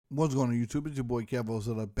What's going on YouTube? It's your boy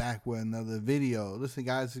kevOzilla back with another video. Listen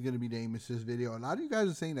guys, this is going to be the aim assist video. A lot of you guys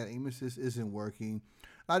are saying that aim assist isn't working.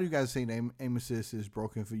 A lot of you guys are saying that aim assist is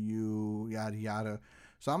broken for you, yada yada.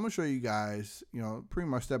 So I'm going to show you guys, pretty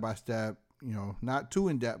much step by step, not too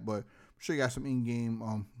in depth, but show you guys some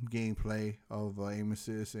in-game gameplay of aim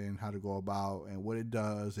assist and how to go about and what it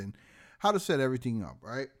does and how to set everything up,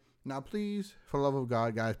 right? Now, please, for the love of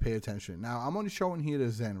God, guys, pay attention. Now, I'm only showing here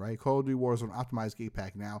the Zen, right? Call of Duty Warzone optimized game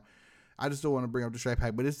pack. Now, I just don't want to bring up the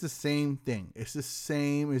Strikepack, but it's the same thing. It's the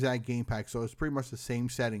same as that game pack, so it's pretty much the same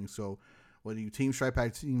settings. So whether you team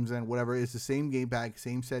Strikepack, team Zen, whatever, it's the same game pack,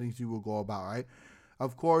 same settings you will go about, right?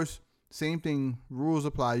 Of course, same thing, rules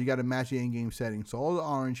apply. You got to match your in-game settings. So all the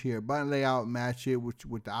orange here, button layout, match it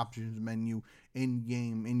with the options menu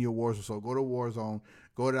in-game in your Warzone. So go to Warzone,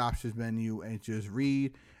 go to the options menu, and just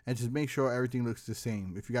read and just make sure everything looks the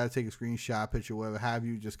same. If you got to take a screenshot, picture, whatever have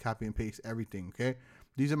you, just copy and paste everything, okay?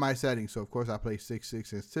 These are my settings. So, of course, I play 6.6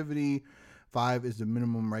 sensitivity. 5 is the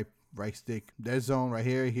minimum right stick dead zone right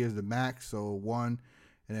here. Here's the max, so 1,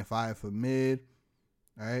 and then 5 for mid.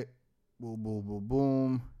 All right, boom, boom, boom,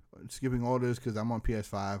 boom. Skipping all this because I'm on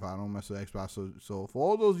PS5. I don't mess with Xbox. So for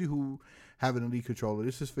all those of you who have an Elite controller,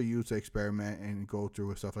 this is for you to experiment and go through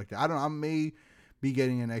and stuff like that. I may be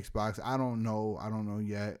getting an Xbox. I don't know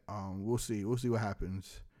yet. We'll see. We'll see what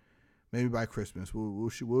happens. Maybe by Christmas.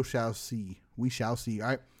 We shall see. We shall see. All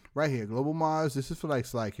right. Right here, Global Mods. This is for like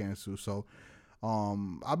slide cancel. So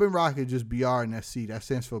I've been rocking just BR and SC. That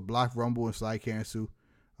stands for block, rumble, and slide cancel.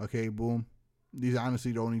 Okay, boom. These are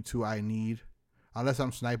honestly the only two I need. Unless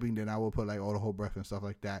I'm sniping, then I will put like auto hold breath and stuff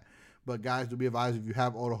like that. But guys, do be advised, if you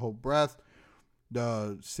have auto hold breath,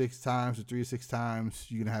 the 6 times, the 3 to 6 times,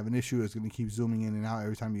 you're gonna have an issue. It's gonna keep zooming in and out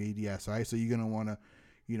every time you ADS. All right, so you're gonna wanna,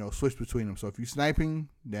 switch between them. So if you're sniping,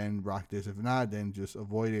 then rock this. If not, then just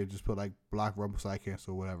avoid it. Just put like block, rumble, slide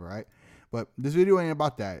cancel, whatever. Right. But this video ain't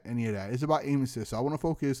about that, any of that. It's about aim assist. So I want to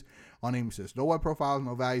focus on aim assist. No weapon profiles,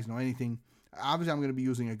 no values, no anything. Obviously, I'm gonna be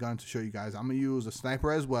using a gun to show you guys. I'm gonna use a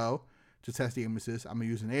sniper as well to test the aim assist. I'm going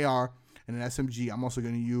to use an AR and an SMG. I'm also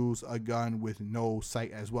going to use a gun with no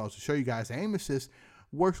sight as well to show you guys the aim assist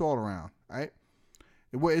works all around, right?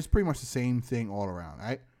 It's pretty much the same thing all around,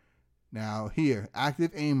 right? Now here,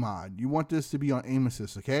 active aim mod. You want this to be on aim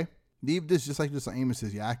assist, okay? Leave this just like this on aim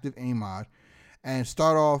assist, your active aim mod, and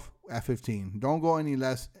start off at 15. Don't go any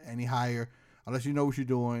less, any higher, unless you know what you're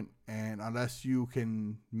doing and unless you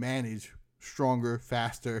can manage stronger,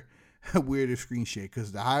 faster, weirder screen shake,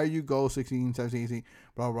 because the higher you go, 16, 17, 18,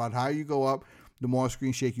 blah, blah, the higher you go up, the more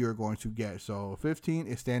screen shake you're going to get. So 15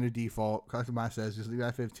 is standard default. Customize says just leave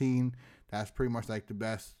that 15. That's pretty much like the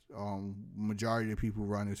best majority of people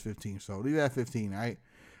run is 15. So leave that 15, right?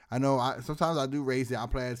 I know sometimes I do raise it. I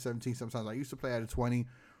play at 17. Sometimes I used to play at a 20.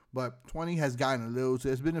 But 20 has gotten a little,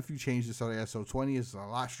 there's been a few changes so yeah. So 20 is a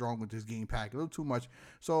lot stronger with this game pack, a little too much.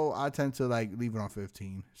 So I tend to like leave it on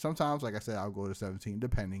 15. Sometimes, like I said, I'll go to 17,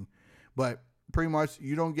 depending. But pretty much,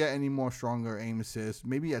 you don't get any more stronger aim assist,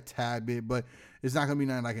 maybe a tad bit, but it's not going to be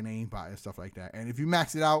nothing like an aimbot and stuff like that. And if you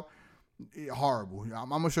max it out, horrible. I'm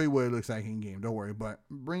going to show you what it looks like in game. Don't worry. But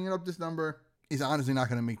bringing up this number is honestly not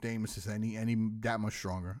going to make the aim assist any that much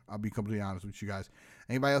stronger. I'll be completely honest with you guys.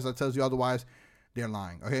 Anybody else that tells you otherwise, they're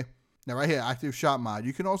lying. Okay. Now right here, active shot mod.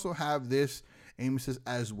 You can also have this aim assist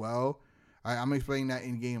as well. All right, I'm explaining that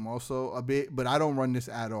in game also a bit, but I don't run this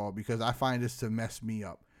at all because I find this to mess me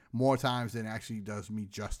up more times than it actually does me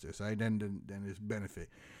justice, right? Then it's benefit.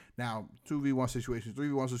 Now, 2v1 situations,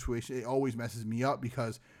 3v1 situation, it always messes me up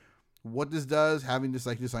because what this does, having this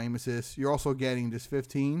like this aim assist, you're also getting this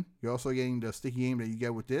 15. You're also getting the sticky aim that you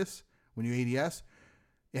get with this when you ADS.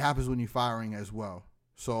 It happens when you're firing as well.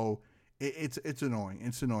 So it's annoying.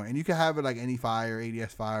 It's annoying. And you can have it like any fire,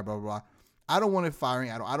 ADS fire, blah, blah, blah. I don't want it firing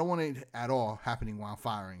at all. I don't want it at all happening while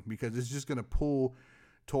firing because it's just going to pull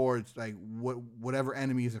towards like whatever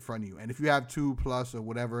enemy is in front of you. And if you have 2+ or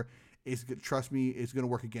whatever, trust me, it's gonna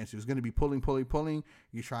work against you. It's gonna be pulling.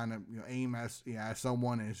 You're trying to aim at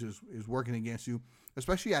someone, and it's working against you,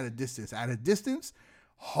 especially at a distance. At a distance,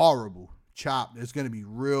 horrible chop. It's gonna be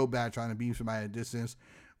real bad trying to beam somebody at a distance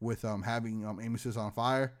with having aim assist on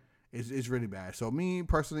fire. It's really bad. So me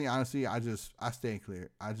personally, honestly, I stay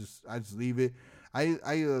clear. I just leave it. I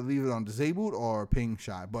either leave it on disabled or ping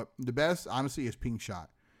shot. But the best, honestly, is ping shot.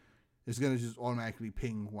 It's going to just automatically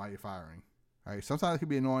ping while you're firing. All right. Sometimes it can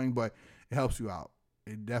be annoying, but it helps you out.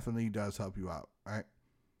 It definitely does help you out. All right.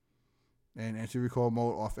 And anti-recoil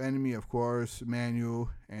mode off enemy, of course, manual,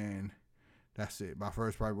 and that's it. My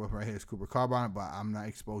first private weapon right here is Cooper Carbine, but I'm not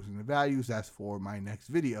exposing the values. That's for my next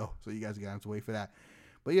video. So you guys are going to have to wait for that.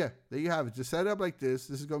 But yeah, there you have it. Just set it up like this.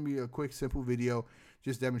 This is going to be a quick, simple video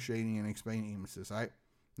just demonstrating and explaining aim assist, all right?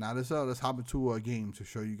 Now let's hop into a game to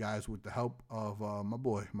show you guys with the help of my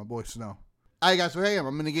boy Snow. All right, guys, so hey,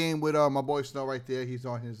 I'm in the game with my boy Snow right there. He's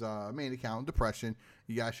on his main account, Depression.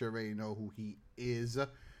 You guys should already know who he is, the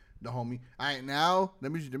homie. All right, now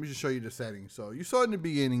let me just show you the settings. So you saw it in the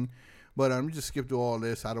beginning, but let me just skip through all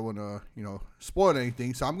this. I don't want to, spoil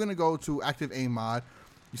anything. So I'm going to go to active aim mod.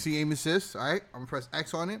 You see aim assist, all right? I'm going to press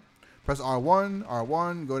X on it. Press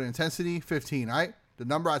R1, go to intensity, 15, all right? The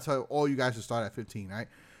number I tell all you guys to start at 15, all right?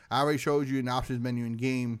 I already showed you in the options menu in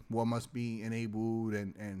game what must be enabled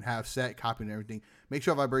and have set, copy, and everything. Make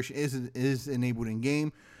sure vibration is enabled in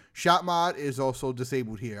game. Shot mod is also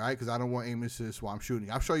disabled here, all right? Because I don't want aim assist while I'm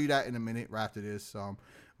shooting. I'll show you that in a minute right after this.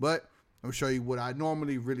 But I'm going to show you what I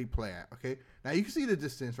normally really play at, okay? Now, you can see the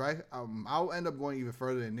distance, right? I'll end up going even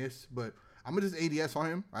further than this, but I'm going to just ADS on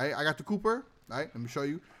him, right? I got the Cooper, right? Let me show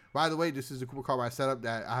you. By the way, this is the Cooper car I set up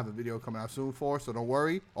that I have a video coming out soon for, so don't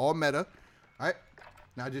worry. All meta, all right?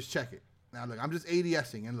 Now just check it. Now look, I'm just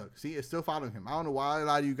ADSing, and look, see, it's still following him. I don't know why a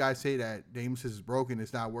lot of you guys say that the aim assist is broken,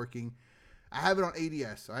 it's not working. I have it on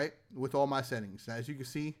ADS, all right, with all my settings. Now, as you can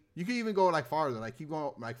see, you can even go like farther, like keep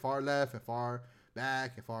going like far left and far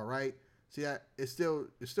back and far right. See that? It's still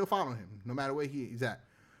following him, no matter where he's at.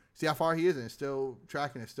 See how far he is, and it's still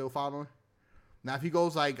tracking, it's still following. Now, if he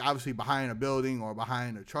goes like obviously behind a building or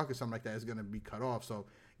behind a truck or something like that, it's gonna be cut off. So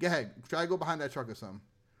go ahead, try to go behind that truck or something.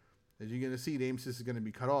 As you're going to see, the aim assist is going to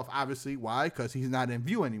be cut off. Obviously, why? Because he's not in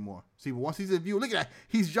view anymore. See, but once he's in view, look at that.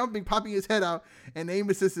 He's jumping, popping his head out, and the aim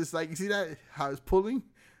assist is like, you see that? How it's pulling?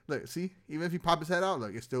 Look, see? Even if he pop his head out,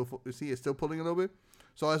 look, it's still pulling a little bit.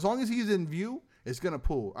 So as long as he's in view, it's going to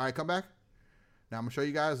pull. All right, come back. Now, I'm going to show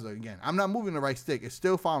you guys, look, again, I'm not moving the right stick. It's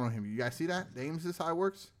still following him. You guys see that? The aim assist, how it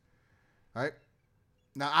works? All right.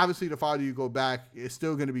 Now, obviously, the farther you go back, it's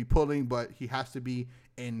still going to be pulling, but he has to be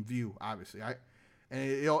in view, obviously, all right? And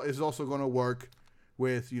it is also going to work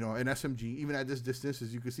with, an SMG, even at this distance,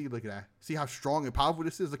 as you can see. Look at that. See how strong and powerful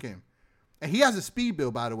this is? Look at him. And he has a speed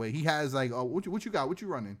build, by the way. He has, like, what you got? What you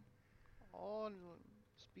running? Oh,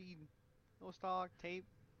 speed. No stock, tape.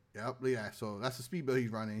 Yep, look at that. So that's the speed build he's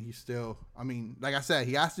running. He's still, like I said,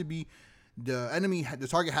 he has to be, the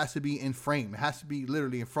target has to be in frame. It has to be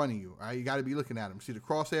literally in front of you, all right? You got to be looking at him. See the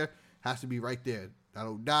crosshair? Has to be right there. That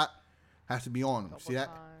little dot has to be on him. See that?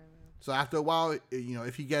 So after a while,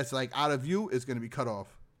 if he gets like out of view, it's going to be cut off.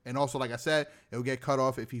 And also, like I said, it'll get cut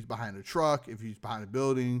off if he's behind a truck, if he's behind a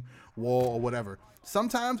building, wall, or whatever.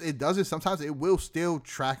 Sometimes it doesn't. Sometimes it will still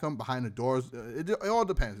track him behind the doors. It all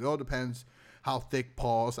depends. It all depends how thick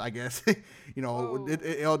paws, I guess. It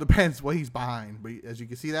all depends what he's behind. But as you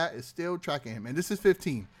can see that, it's still tracking him. And this is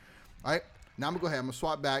 15. All right. Now I'm going to go ahead. I'm going to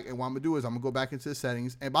swap back. And what I'm going to do is I'm going to go back into the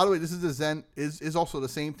settings. And by the way, this is the Zen. Is also the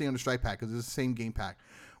same thing on the Strikepack because it's the same game pack.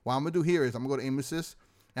 What I'm going to do here is I'm going to go to aim assist,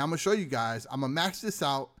 and I'm going to show you guys. I'm going to max this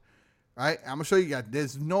out, right? I'm going to show you guys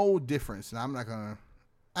there's no difference, and I'm not going to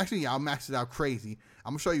 – actually, yeah, I'll max it out crazy.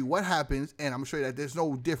 I'm going to show you what happens, and I'm going to show you that there's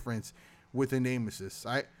no difference within aim assist,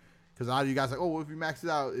 right? Because a lot of you guys are like, oh, well, if you max it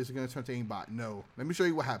out, is it going to turn to aimbot? No. Let me show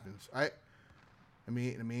you what happens, all right? Let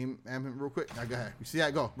me aim him real quick. Now, go ahead. You see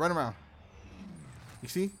that? Go. Run around. You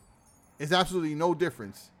see? It's absolutely no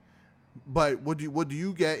difference. But what do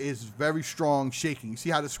you get is very strong shaking. You see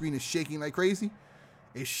how the screen is shaking like crazy?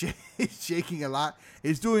 It's shaking a lot.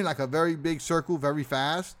 It's doing like a very big circle very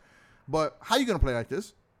fast. But how you going to play like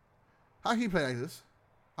this? How can you play like this?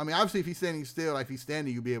 Obviously, if he's standing still, like if he's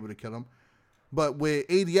standing, you'll be able to kill him. But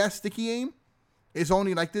with ADS sticky aim, it's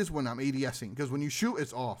only like this when I'm ADSing. Because when you shoot,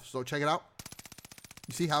 it's off. So check it out.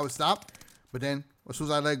 You see how it stopped? But then as soon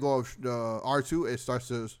as I let go of the R2, it starts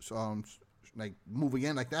to like move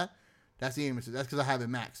again like that. That's the aim assist. That's because I have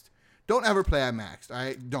it maxed. Don't ever play at maxed, all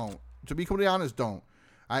right? Don't. To be completely honest, don't.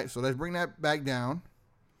 All right, so let's bring that back down.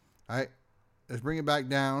 All right, let's bring it back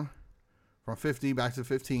down from 50 back to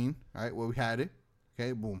 15, all right, where we had it.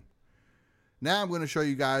 Okay, boom. Now I'm going to show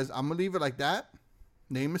you guys. I'm going to leave it like that,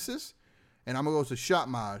 aim assist, and I'm going to go to shot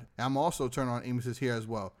mod. And I'm also turn on aim assist here as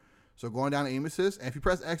well. So going down to aim assist, and if you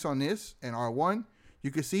press X on this and R1,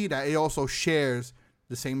 you can see that it also shares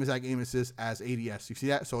the same exact aim assist as ADS. You see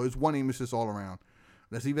that? So it's one aim assist all around.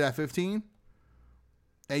 Let's leave it at 15.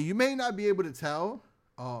 And you may not be able to tell.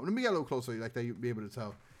 Let me get a little closer like that. You'll be able to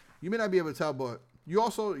tell. You may not be able to tell, but you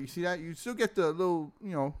see that? You still get the little,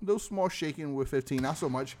 little small shaking with 15. Not so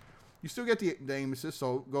much. You still get the aim assist.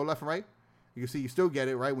 So go left and right. You can see you still get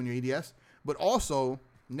it, right, when you're ADS. But also,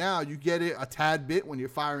 now you get it a tad bit when you're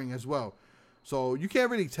firing as well. So you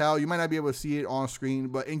can't really tell. You might not be able to see it on screen,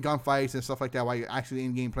 but in gunfights and stuff like that, while you're actually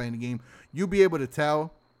in game playing the game, you'll be able to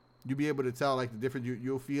tell you'll be able to tell like the difference.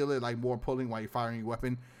 You'll feel it like more pulling while you're firing your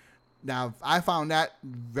weapon. Now, I found that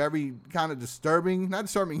very kind of disturbing. Not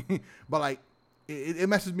disturbing, but like it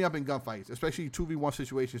messes me up in gunfights, especially 2v1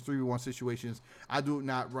 situations, 3v1 situations. I do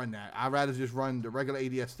not run that. I'd rather just run the regular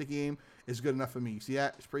ADS sticky aim. It's good enough for me. See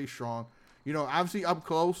that? It's pretty strong. You know, obviously up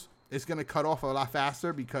close, it's going to cut off a lot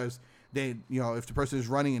faster because they, you know, if the person is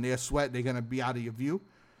running and they're sweat, they're going to be out of your view.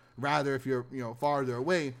 Rather, if you're, you know, farther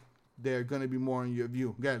away, they're going to be more in your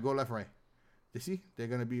view. Go left, right. You see? They're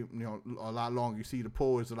going to be, you know, a lot longer. You see the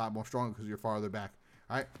pull is a lot more stronger because you're farther back.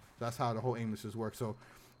 All right? That's how the whole aim assist works. So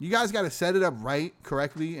you guys got to set it up right,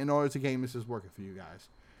 correctly, in order to get aim assist working for you guys.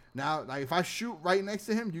 Now, like if I shoot right next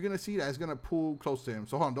to him, you're going to see that it's going to pull close to him.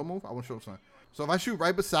 So hold on, don't move. I want to show something. So if I shoot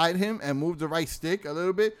right beside him and move the right stick a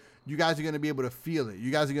little bit, you guys are going to be able to feel it.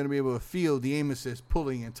 You guys are going to be able to feel the aim assist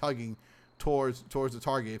pulling and tugging towards the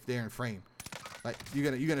target if they're in frame. Like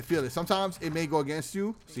you're gonna feel it. Sometimes it may go against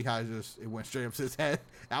you. See how it went straight up to his head.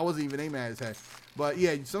 I wasn't even aiming at his head. But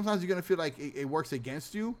yeah, sometimes you're gonna feel like it works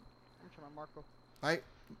against you. Right?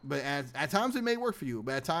 But at times it may work for you,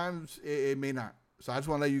 but at times it may not. So I just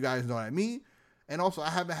want to let you guys know that. Me, and also I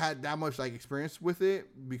haven't had that much like experience with it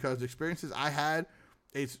because the experiences I had,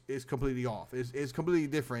 it's completely off. It's completely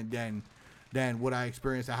different than what I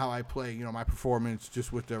experienced and how I play. You know, my performance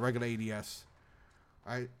just with the regular ADS.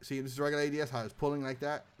 All right, see, this is regular ADS, how it's pulling like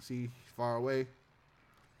that. See, far away.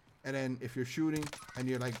 And then if you're shooting and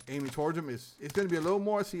you're like aiming towards him, it's going to be a little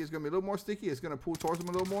more. See, it's going to be a little more sticky. It's going to pull towards him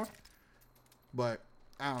a little more. But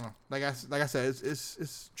I don't know. Like I said,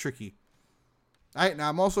 it's tricky. All right, now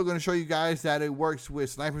I'm also going to show you guys that it works with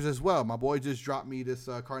snipers as well. My boy just dropped me this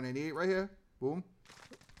Kar 98 right here. Boom.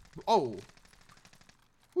 Oh,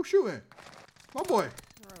 who's shooting? My boy.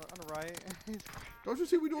 On the right. Don't you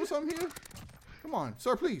see we doing something here? Come on,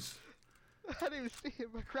 sir, please. I didn't even see him.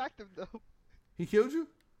 I cracked him, though. He killed you?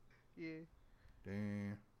 Yeah.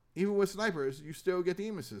 Damn. Even with snipers, you still get the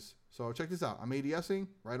aim assist. So check this out. I'm ADSing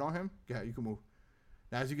right on him. Yeah, you can move.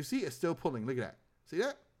 Now, as you can see, it's still pulling. Look at that. See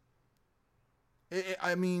that?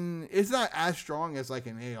 I mean, it's not as strong as like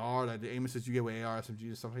an AR, like the aim assist you get with AR, SMG,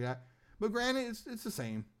 and stuff like that. But granted, it's the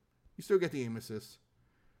same. You still get the aim assist.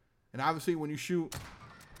 And obviously, when you shoot,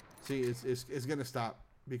 see, it's going to stop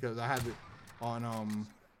because I have it on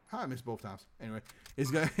I missed both times. Anyway,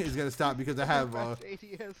 it's gonna stop because I have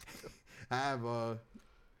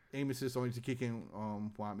aim assist only to kick in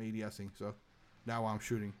while I'm ADSing. So now while I'm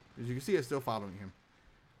shooting, as you can see, it's still following him.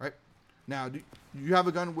 Right now, do you have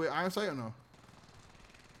a gun with iron sight or no?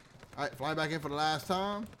 All right, fly back in for the last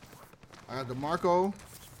time. I got the Marco,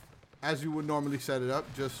 as you would normally set it up,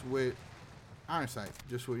 just with iron sight,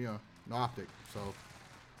 just with no optic. So.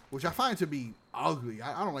 Which I find to be ugly.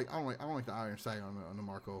 I don't like the iron sight on the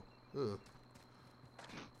Marco. Ugh.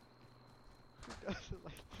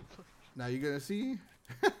 Now you're gonna see.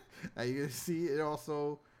 Now you're gonna see it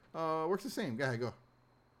also works the same. Go ahead, go.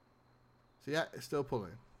 See that? It's still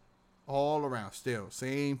pulling. All around, still.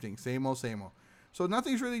 Same thing. Same old, same old. So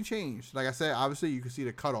nothing's really changed. Like I said, obviously you can see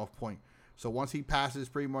the cutoff point. So once he passes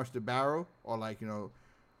pretty much the barrel or like,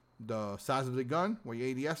 the size of the gun where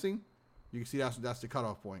you're ADSing, you can see that's the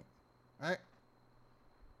cutoff point. All right?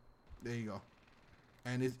 There you go.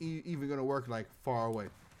 And it's even going to work like far away.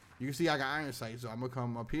 You can see I got iron sight, so I'm going to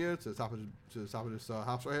come up here to the top of this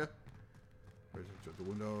house right here. Where's it? Just the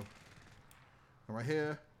window. Come right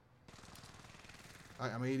here. All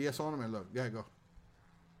right, I'm ADS on him, and look, there you go.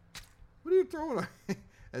 What are you throwing?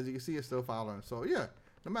 As you can see, it's still following. So, yeah,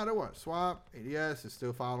 no matter what, swap, ADS is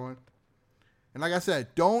still following. And like I said,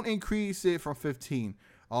 don't increase it from 15.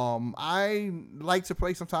 I like to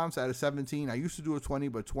play sometimes at a 17. I used to do a 20,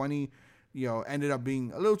 but 20, ended up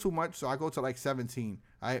being a little too much. So I go to like 17.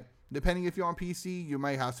 Right? Depending if you're on PC, you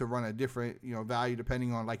might have to run a different, value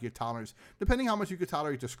depending on like your tolerance, depending how much you could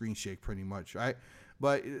tolerate the screen shake, pretty much, right?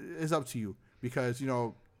 But it's up to you because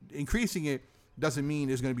increasing it doesn't mean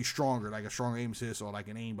it's going to be stronger, like a strong aim assist or like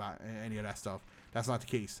an aimbot, any of that stuff. That's not the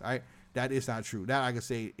case, right? That is not true. That I can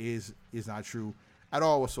say is not true at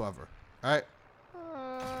all whatsoever. All right.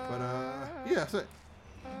 But yeah, that's it.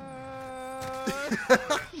 What the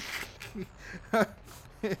fuck you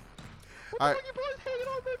boys hanging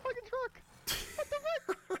on that fucking truck? What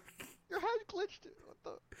the fuck? Your head glitched. What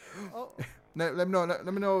the? Oh. Let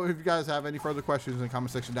me know if you guys have any further questions in the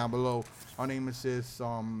comment section down below on aim assist.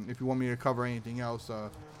 If you want me to cover anything else,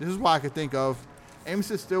 this is what I could think of. Aim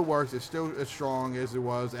assist still works. It's still as strong as it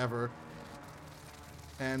was ever.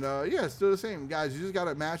 And yeah, it's still the same, guys. You just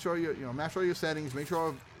gotta match all your settings. Make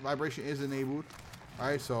sure vibration is enabled. All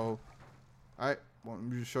right, so, all right, let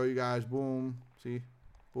me just show you guys. Boom, see,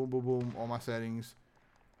 boom, boom, boom. All my settings.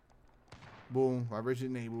 Boom,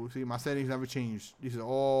 vibration enable. See, my settings never changed. These are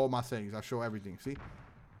all my settings. I show everything. See,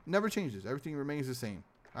 never changes. Everything remains the same.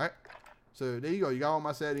 All right. So there you go. You got all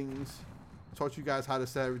my settings. I taught you guys how to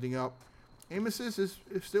set everything up. Aim assist is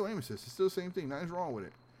still aim assist. It's still the same thing. Nothing's wrong with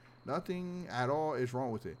it. Nothing at all is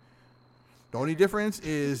wrong with it. The only difference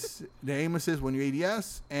is the aim assist when you're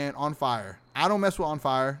ADS and on fire. I don't mess with on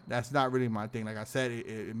fire. That's not really my thing. Like I said,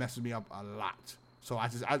 it messes me up a lot. So I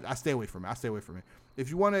stay away from it. I stay away from it. If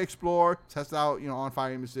you want to explore, test out, on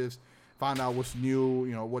fire aim assist, find out what's new,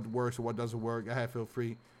 what works or what doesn't work, go ahead, feel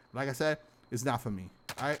free. Like I said, it's not for me.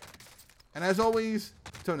 All right. And as always,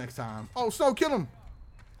 till next time. Oh, Snow, kill him.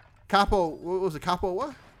 Capo, what was it? Capo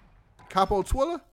what? Capo Twiller?